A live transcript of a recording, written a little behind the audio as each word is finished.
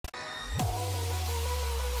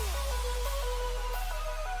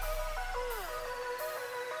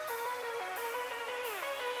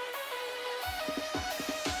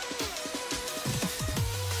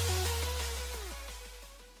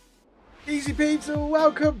Sbc Peeps, and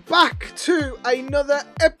welcome back to another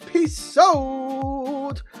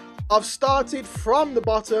episode of Started From the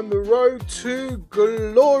Bottom, the road to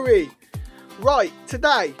glory. Right,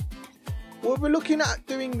 today we'll be looking at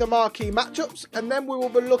doing the marquee matchups, and then we will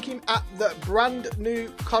be looking at the brand new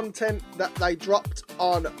content that they dropped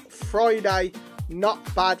on Friday.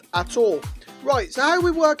 Not bad at all. Right, so how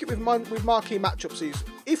we work it with marquee matchups is,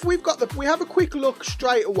 if we have a quick look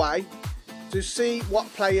straight away to see what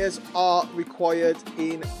players are required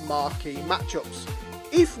in marquee matchups.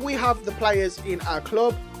 If we have the players in our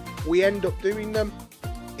club, we end up doing them.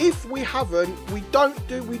 If we haven't, we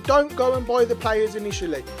don't go and buy the players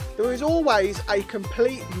initially. There is always a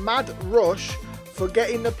complete mad rush for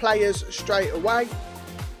getting the players straight away,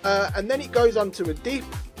 and then it goes on to a dip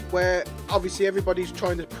where obviously everybody's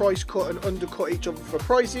trying to price cut and undercut each other for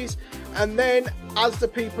prices, and then as the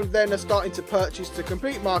people then are starting to purchase to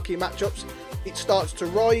complete marquee matchups, it starts to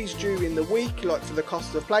rise during the week, like for the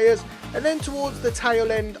cost of players, and then towards the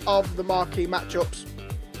tail end of the marquee matchups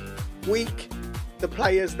week, the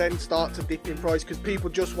players then start to dip in price because people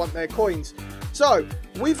just want their coins. So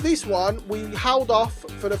with this one, we held off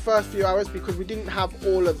for the first few hours because we didn't have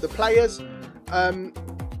all of the players,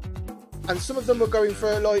 and some of them were going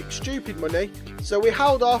for like stupid money, so we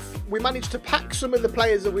held off. We managed to pack some of the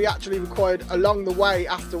players that we actually required along the way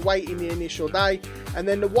after waiting the initial day, and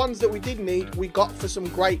then the ones that we did need we got for some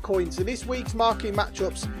great coins. So this week's marquee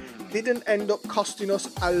matchups didn't end up costing us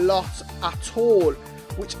a lot at all,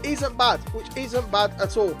 which isn't bad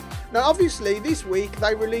at all. Now obviously this week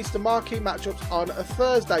they released the marquee matchups on a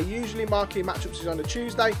Thursday. Usually marquee matchups is on a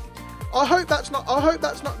Tuesday. I hope that's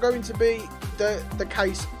not going to be the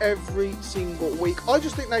case every single week. I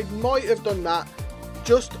just think they might have done that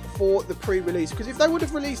just for the pre-release, because if they would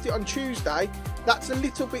have released it on Tuesday, that's a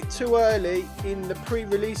little bit too early in the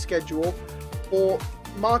pre-release schedule for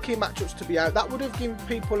marquee matchups to be out. That would have given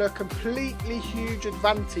people a completely huge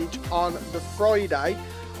advantage on the Friday.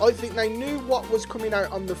 I think they knew what was coming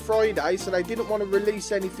out on the Friday, so they didn't want to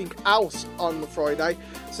release anything else on the Friday,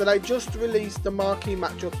 so they just released the marquee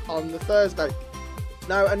matchups on the Thursday.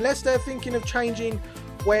 Now, unless they're thinking of changing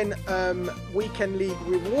when weekend league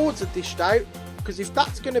rewards are dished out, because if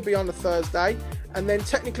that's going to be on a Thursday, and then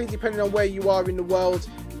technically depending on where you are in the world,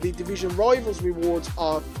 the division rivals rewards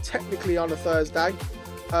are technically on a Thursday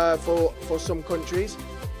for some countries.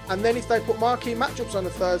 And then if they put marquee matchups on a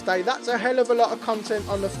Thursday, that's a hell of a lot of content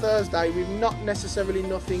on the Thursday with not necessarily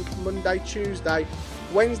nothing Monday, Tuesday.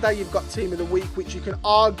 Wednesday you've got team of the week, which you can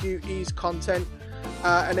argue is content,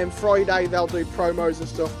 and then Friday they'll do promos and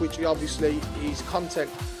stuff, which obviously is content.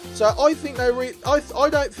 So I think I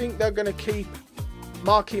don't think they're going to keep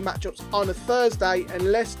marquee matchups on a Thursday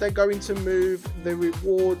unless they're going to move the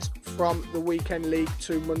rewards from the weekend league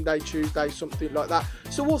to Monday, Tuesday, something like that.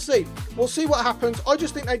 So we'll see what happens. I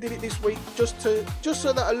just think they did it this week just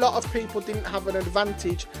so that a lot of people didn't have an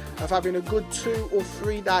advantage of having a good 2 or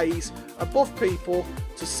 3 days above people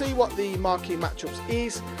to see what the marquee matchups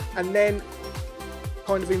is, and then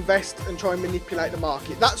kind of invest and try and manipulate the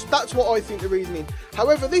market. That's what I think the reasoning.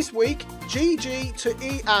 However, this week, GG to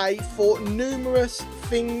EA for numerous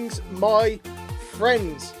things, my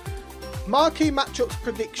friends. Marquee matchups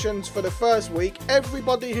predictions for the first week.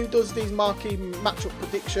 Everybody who does these marquee matchup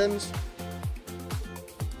predictions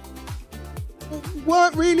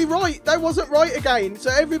weren't really right. They wasn't right again.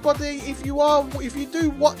 So everybody, if you do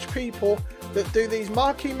watch people that do these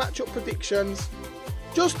marquee matchup predictions,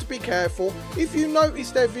 just be careful. If you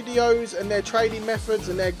notice their videos and their trading methods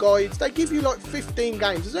and their guides, they give you like 15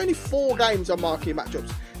 games. There's only 4 games on marquee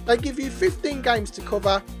matchups. They give you 15 games to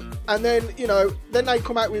cover, and then, you know, then they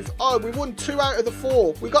come out with, oh, we won 2 out of the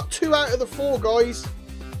 4. We got 2 out of the 4, guys.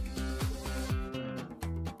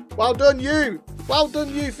 Well done you. Well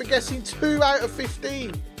done you for guessing 2 out of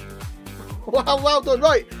 15. Well done.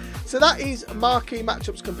 Right, so that is marquee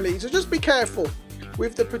matchups complete. So just be careful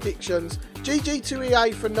with the predictions. GG to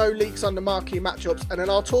EA for no leaks on the marquee matchups, and then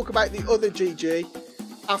I'll talk about the other GG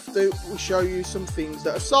after we show you some things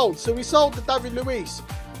that are sold. So we sold the David Luiz,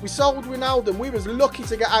 we sold Ronaldo. We was lucky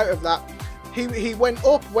to get out of that. He went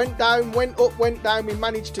up, went down, went up, went down. We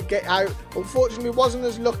managed to get out. Unfortunately, we wasn't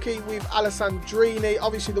as lucky with Alessandrini.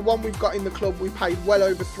 Obviously, the one we've got in the club, we paid well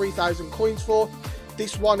over 3,000 coins for.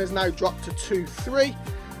 This one has now dropped to 2-3.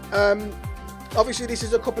 Obviously, this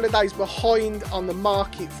is a couple of days behind on the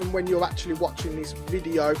market from when you're actually watching this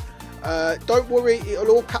video. Don't worry, it'll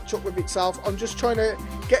all catch up with itself. I'm just trying to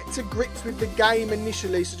get to grips with the game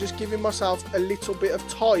initially, so just giving myself a little bit of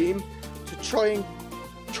time to try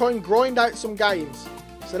and grind out some games.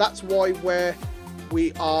 So that's why we're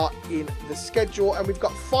we are in the schedule, and we've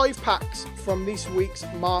got 5 packs from this week's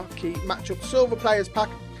marquee matchup silver players pack.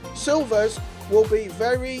 Silvers will be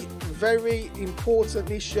very, very important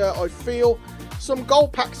this year, I feel. Some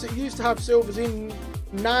gold packs that used to have silvers in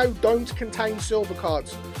now don't contain silver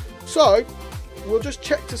cards, so we'll just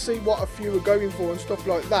check to see what a few are going for and stuff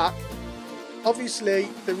like that. Obviously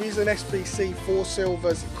there is an SBC for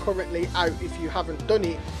silvers currently out if you haven't done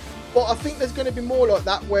it, but I think there's going to be more like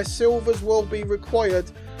that where silvers will be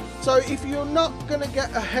required. So if you're not going to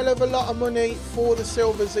get a hell of a lot of money for the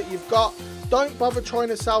silvers that you've got, don't bother trying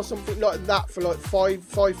to sell something like that for like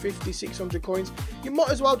 550, 600 coins. You might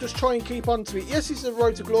as well just try and keep on to it. Yes, it's a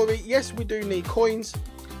road to glory. Yes, we do need coins.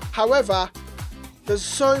 However, there's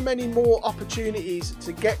so many more opportunities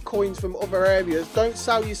to get coins from other areas. Don't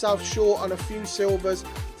sell yourself short on a few silvers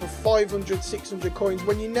for 500, 600 coins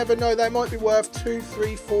when you never know, they might be worth 2,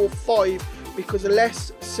 3, 4, 5 because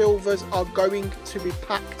less silvers are going to be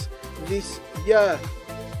packed this year.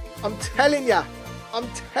 I'm telling you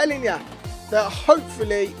that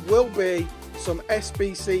hopefully will be some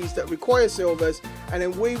SBCs that require silvers, and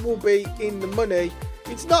then we will be in the money.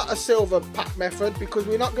 It's not a silver pack method because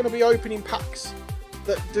we're not going to be opening packs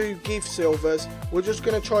that do give silvers. We're just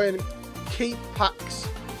going to try and keep packs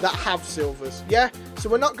that have silvers, yeah? So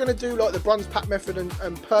we're not going to do like the bronze pack method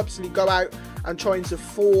and purposely go out and trying to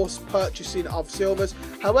force purchasing of silvers.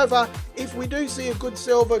 However, if we do see a good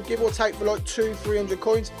silver, give or take for like 200-300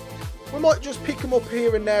 coins, we might just pick them up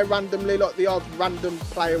here and there randomly, like the odd random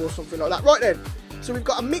player or something like that. Right then, so we've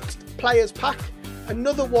got a mixed players pack,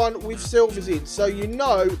 another one with silvers in, so you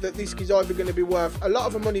know that this is either going to be worth a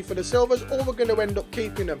lot of money for the silvers or we're going to end up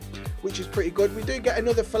keeping them, which is pretty good. We do get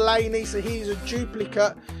another Fellaini, so he's a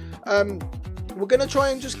duplicate. We're going to try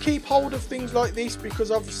and just keep hold of things like this because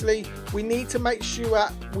obviously we need to make sure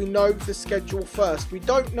we know the schedule first. We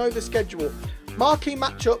don't know the schedule. Marquee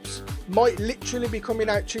matchups might literally be coming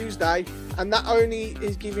out Tuesday, and that only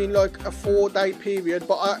is giving like a 4-day period,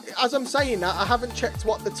 but as I'm saying that, I haven't checked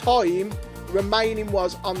what the time remaining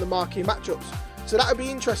was on the marquee matchups, so that would be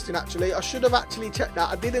interesting. Actually, I should have actually checked that.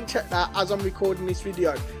 I didn't check that as I'm recording this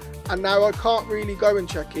video, and now I can't really go and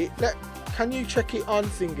check it. Can you check it on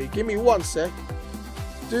thingy? Give me one sec.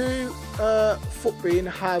 Do Footbin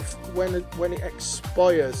have when it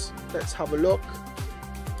expires? Let's have a look.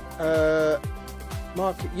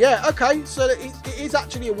 Market, yeah, okay, so it is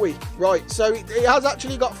actually a week, right? So it has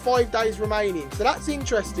actually got 5 days remaining, so that's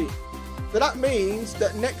interesting. So that means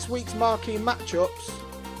that next week's marquee matchups,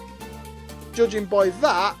 judging by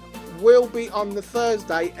that, will be on the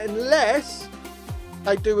Thursday, unless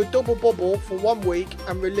they do a double bubble for 1 week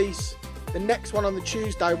and release the next one on the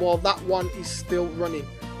Tuesday while that one is still running.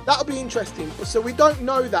 That'll be interesting. So we don't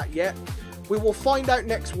know that yet. We will find out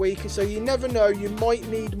next week, so you never know, you might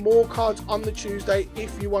need more cards on the Tuesday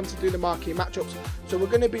if you want to do the marquee matchups. So we're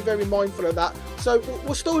going to be very mindful of that. So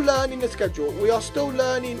we're still learning the schedule. We are still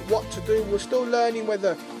learning what to do. We're still learning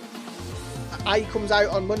whether A comes out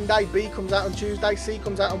on Monday, B comes out on Tuesday, C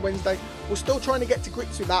comes out on Wednesday. We're still trying to get to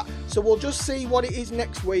grips with that. So we'll just see what it is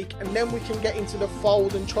next week, and then we can get into the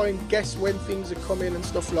fold and try and guess when things are coming and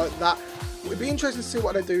stuff like that. It'd be interesting to see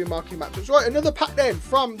what they do in marquee matchups. Right, another pack then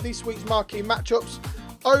from this week's marquee matchups.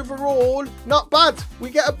 Overall, not bad. We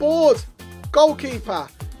get a board. Goalkeeper,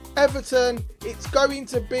 Everton. It's going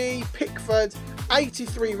to be Pickford,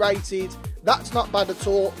 83 rated. That's not bad at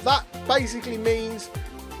all. That basically means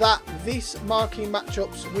that this marquee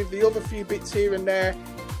matchups with the other few bits here and there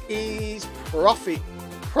is profit.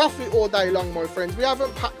 Profit all day long, my friends. We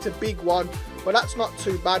haven't packed a big one, but that's not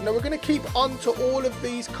too bad. Now we're going to keep on to all of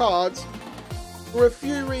these cards for a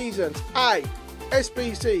few reasons. A,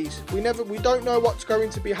 SBCs. We don't know what's going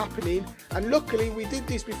to be happening, and luckily we did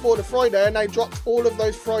this before the Friday and they dropped all of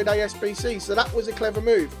those Friday SBCs, so that was a clever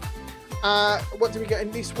move. What do we get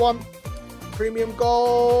in this one? Premium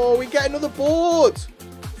goal. We get another board.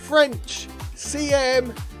 French,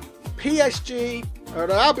 CM, PSG,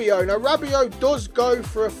 Rabiot. Now Rabiot does go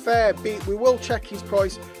for a fair bit. We will check his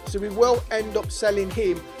price, so we will end up selling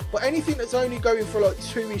him. But anything that's only going for like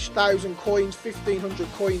 2,000 coins, 1,500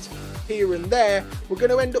 coins here and there, we're going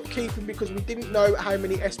to end up keeping because we didn't know how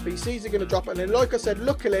many SBCs are going to drop. And then, like I said,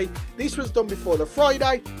 luckily this was done before the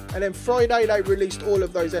Friday, and then Friday they released all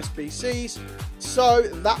of those SBCs. So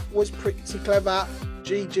that was pretty clever.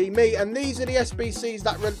 GG me. And these are the SBCs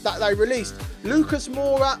that they released. Lucas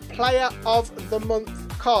Moura, Player of the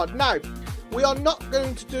Month card. Now, we are not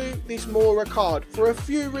going to do this Moura card for a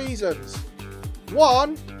few reasons.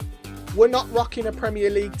 One, we're not rocking a Premier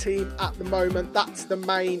League team at the moment. That's the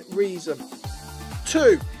main reason.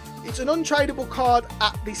 Two, It's an untradeable card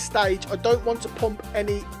at this stage. I don't want to pump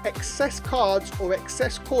any excess cards or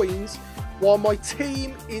excess coins while my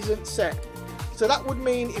team isn't set. So that would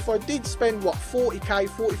mean if I did spend, what, 40k,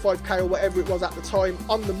 45k or whatever it was at the time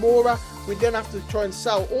on the Mora, we'd then have to try and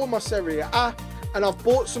sell all my Serie A. And I've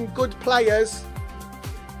bought some good players.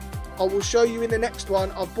 I will show you in the next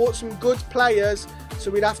one. I've bought some good players, so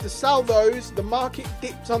we'd have to sell those. The market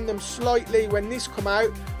dipped on them slightly when this come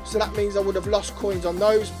out, so that means I would have lost coins on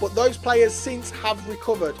those, but those players since have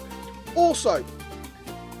recovered. Also,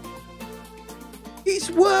 it's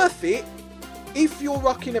worth it if you're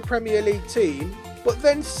rocking a Premier League team, but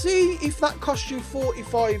then see if that costs you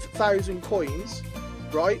 45,000 coins,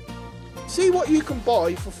 right? See what you can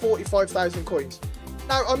buy for 45,000 coins.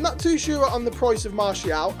 Now, I'm not too sure on the price of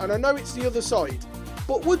Martial, and I know it's the other side,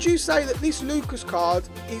 but would you say that this Lucas card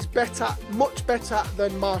is better, much better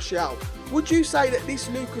than Martial? Would you say that this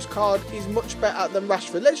Lucas card is much better than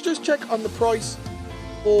Rashford? Let's just check on the price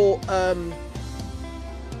for,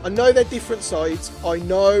 I know they're different sides. I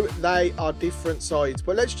know they are different sides,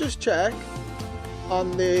 but let's just check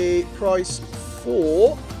on the price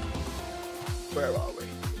for, where are we?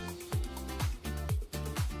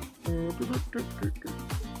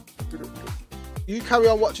 You carry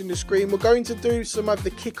on watching the screen. We're going to do some of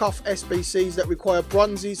the kickoff SBCs that require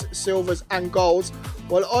bronzes, silvers and golds,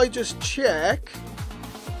 while I just check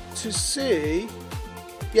to see.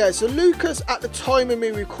 Yeah, so Lucas at the time of me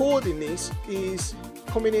recording this is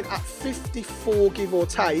coming in at 54 give or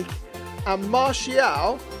take, and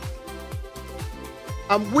Martial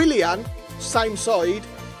and Willian, same side,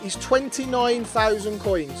 is 29,000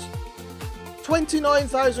 coins.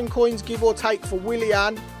 29,000 coins give or take for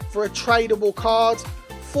Willian for a tradable card,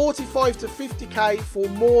 45 to 50k for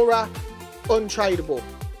Mora, untradeable.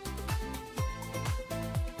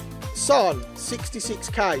 Son,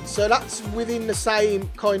 66k, so that's within the same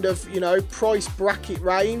kind of, you know, price bracket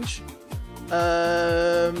range.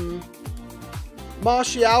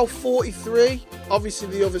 Martial 43, obviously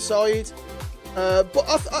the other side.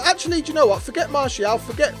 But actually, do you know what? Forget Martial,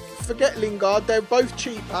 forget Lingard. They're both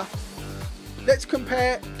cheaper. Let's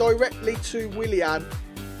compare directly to Willian.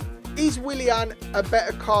 Is Willian a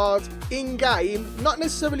better card in game, not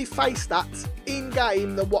necessarily face stats, in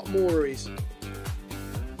game than what Mora is?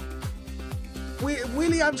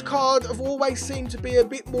 Willian's card have always seemed to be a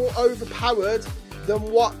bit more overpowered than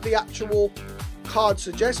what the actual card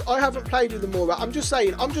suggests. I haven't played with the Mora. I'm just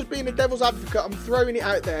saying, I'm just being a devil's advocate. I'm throwing it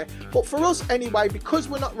out there. But for us anyway, because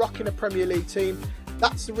we're not rocking a Premier League team,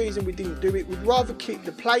 that's the reason we didn't do it. We'd rather keep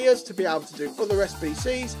the players to be able to do other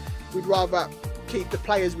SBCs. We'd rather keep the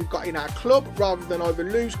players we've got in our club rather than either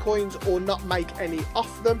lose coins or not make any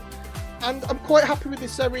off them. And I'm quite happy with the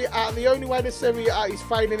Serie A. The only way the Serie A is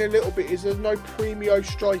failing a little bit is there's no premium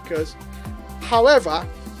strikers. However,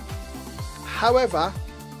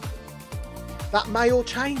 that may all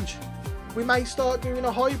change. We may start doing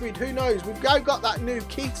a hybrid. Who knows? We've now got that new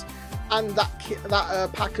kit and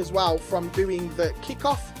that pack as well from doing the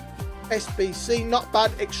kickoff SBC. Not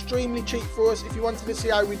bad. Extremely cheap for us. If you wanted to see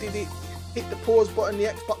how we did it, hit the pause button. The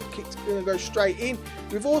Xbox kick's going to go straight in.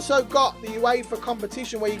 We've also got the Uefa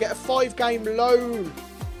competition where you get a 5-game loan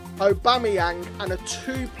Aubameyang and a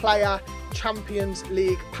 2-player Champions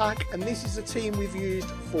League pack, and this is the team we've used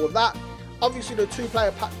for that. Obviously the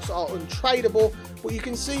 2-player packs are untradeable, but you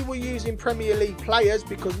can see we're using Premier League players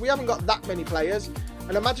because we haven't got that many players.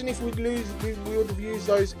 And imagine if we would have used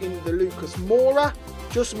those in the Lucas Mora.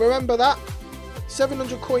 Just remember that.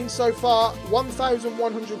 700 coins so far,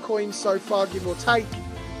 1,100 coins so far, give or take.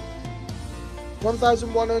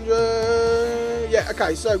 1,100, yeah,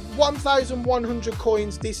 okay, so 1,100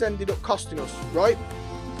 coins this ended up costing us, right?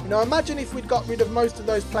 Now imagine if we'd got rid of most of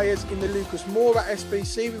those players in the Lucas Mora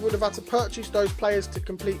SBC, we would have had to purchase those players to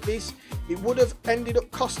complete this. It would have ended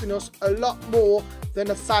up costing us a lot more than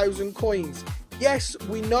 1,000 coins. Yes,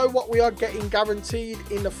 we know what we are getting guaranteed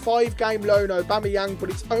in the 5-game loan Aubameyang, but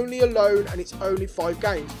it's only a loan and it's only 5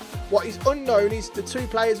 games. What is unknown is the 2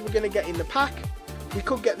 players we're going to get in the pack. We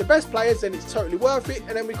could get the best players, then it's totally worth it,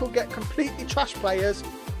 and then we could get completely trash players,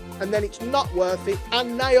 and then it's not worth it,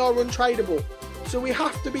 and they are untradeable. So we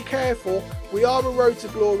have to be careful. We are a road to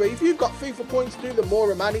glory. If you've got FIFA points to do the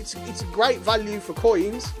Mora, man, it's a great value for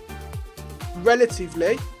coins,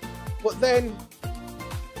 relatively, but then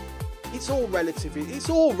it's all relative. It's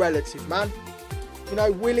all relative, man. You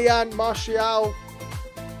know, Willian, Martial,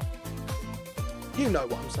 you know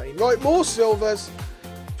what I'm saying, right? More silvers,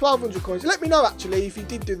 1,200 coins. Let me know, actually, if he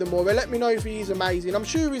did do the Mora. Let me know if he is amazing. I'm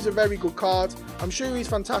sure he's a very good card. I'm sure he's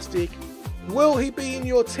fantastic. Will he be in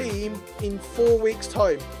your team in 4 weeks'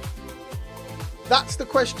 time? That's the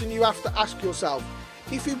question you have to ask yourself.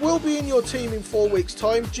 If he will be in your team in 4 weeks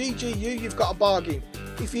time, GGU, you've got a bargain.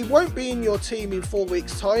 If he won't be in your team in 4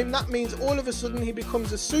 weeks time, that means all of a sudden he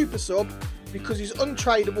becomes a super sub because he's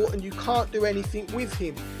untradeable and you can't do anything with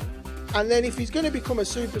him. And then if he's going to become a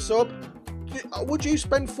super sub, would you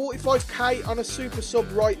spend 45k on a super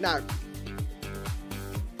sub right now?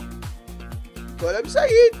 What I'm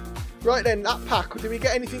saying. Right then, that pack, do we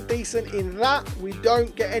get anything decent in that? We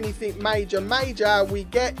don't get anything major. We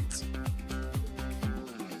get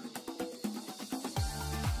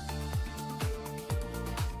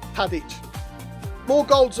Tadic. More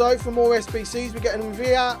golds though for more SBCs. We get an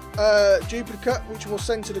Uefa duplicate, which we'll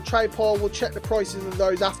send to the trade pile. We'll check the prices of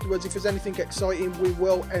those afterwards. If there's anything exciting, we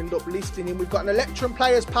will end up listing him. We've got an Electrum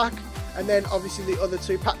Players pack, and then obviously the other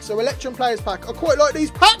 2 packs. So Electrum Players pack, I quite like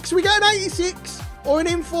these packs. We get an 86 or an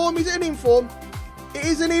inform. Is it an inform? It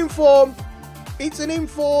is an inform. It's an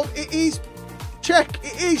inform. It is check.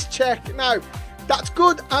 It is check. Now, that's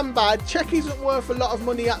good and bad. Check isn't worth a lot of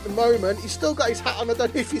money at the moment. He's still got his hat on. I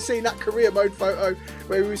don't know if you've seen that career mode photo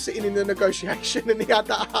where he was sitting in the negotiation and he had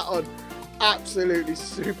that hat on. Absolutely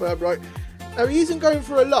superb, right? Now, he isn't going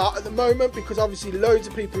for a lot at the moment because obviously loads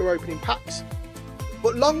of people are opening packs.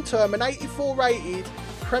 But long term, an 84 rated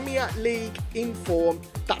Premier League inform,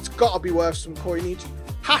 that's got to be worth some coinage.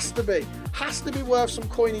 Has to be worth some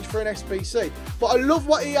coinage for an SBC. But I love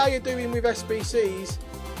what EA are doing with SBCs.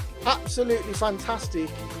 Absolutely fantastic.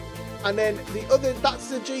 And then the other, that's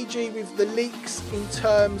the GG with the leaks in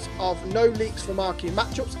terms of no leaks for marquee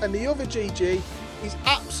matchups, and the other GG is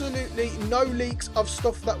absolutely no leaks of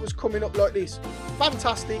stuff that was coming up like this.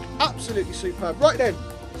 Fantastic, absolutely superb. Right then,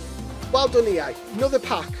 well done EA. Another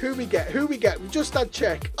pack. Who we get? We just had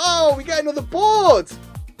check. Oh, we get another board.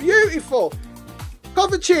 Beautiful.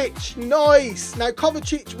 Kovacic, nice. Now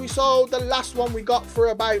Kovacic, we sold the last one we got for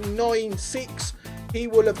about 9.6. He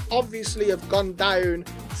will have obviously have gone down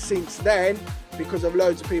since then because of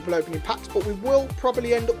loads of people opening packs, but we will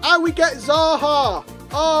probably end up... Oh, we get Zaha.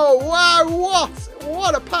 Oh, wow,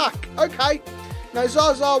 what a pack. Okay. Now,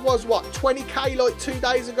 Zaha was, what, 20k like 2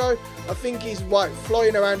 days ago? I think he's, what,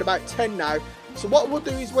 flying around about 10 now. So what we'll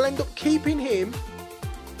do is we'll end up keeping him,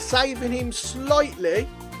 saving him slightly,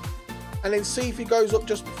 and then see if he goes up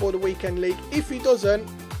just before the weekend league. If he doesn't,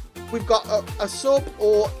 we've got a sub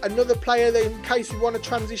or another player that in case we want to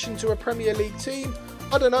transition to a Premier League team.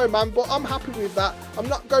 I don't know, man, but I'm happy with that. I'm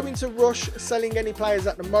not going to rush selling any players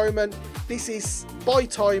at the moment. This is buy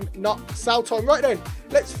time, not sell time. Right then,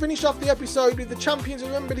 let's finish off the episode with the champions.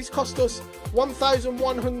 Remember, this cost us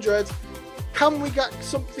 1,100. Can we get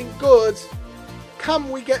something good?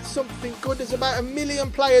 Can we get something good? There's about 1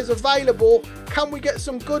 million players available. Can we get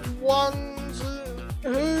some good ones?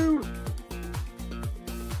 Who?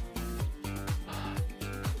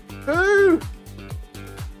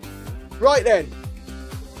 Right then,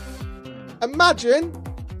 imagine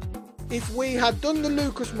if we had done the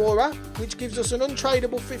Lucas Moura, which gives us an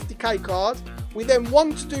untradeable 50k card. We then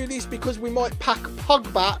want to do this because we might pack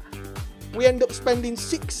Pogba. We end up spending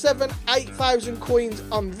 6,000, 7,000, 8,000 coins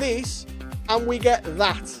on this, and we get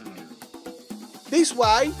that. This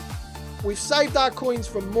way, we've saved our coins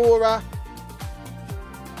from Moura.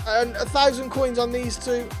 And 1,000 coins on these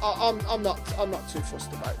two, I'm not too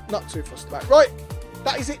fussed about. Not too fussed about. Right,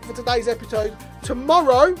 that is it for today's episode.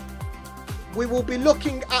 Tomorrow, we will be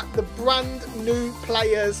looking at the brand new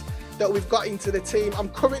players that we've got into the team. I'm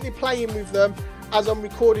currently playing with them as I'm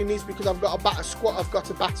recording this because I've got a battle squad. I've got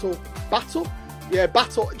to battle. Yeah,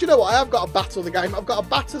 battle. Do you know what? I have got to battle the game. I've got to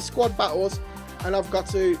batter squad battles. And I've got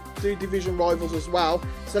to do division rivals as well.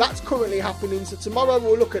 So that's currently happening. So tomorrow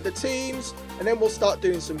we'll look at the teams and then we'll start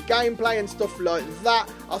doing some gameplay and stuff like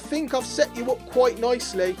that. I think I've set you up quite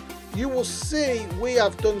nicely. You will see we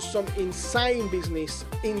have done some insane business.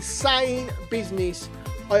 Insane business.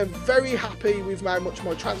 I am very happy with how much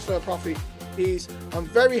my transfer profit is. I'm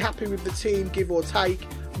very happy with the team, give or take.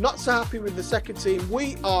 Not so happy with the second team.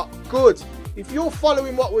 We are good. If you're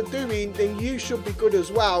following what we're doing, then you should be good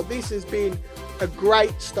as well. This has been a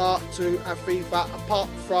great start to a FIFA, apart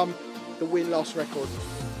from the win-loss record.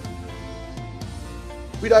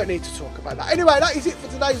 We don't need to talk about that. Anyway, that is it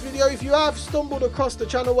for today's video. If you have stumbled across the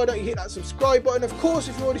channel, why don't you hit that subscribe button? Of course,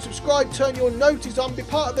 if you're already subscribed, turn your notice on, be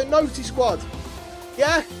part of the Noti Squad.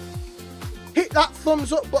 Yeah? Hit that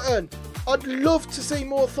thumbs up button. I'd love to see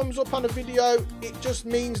more thumbs up on a video. It just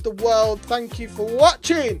means the world. Thank you for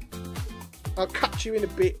watching. I'll catch you in a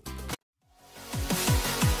bit.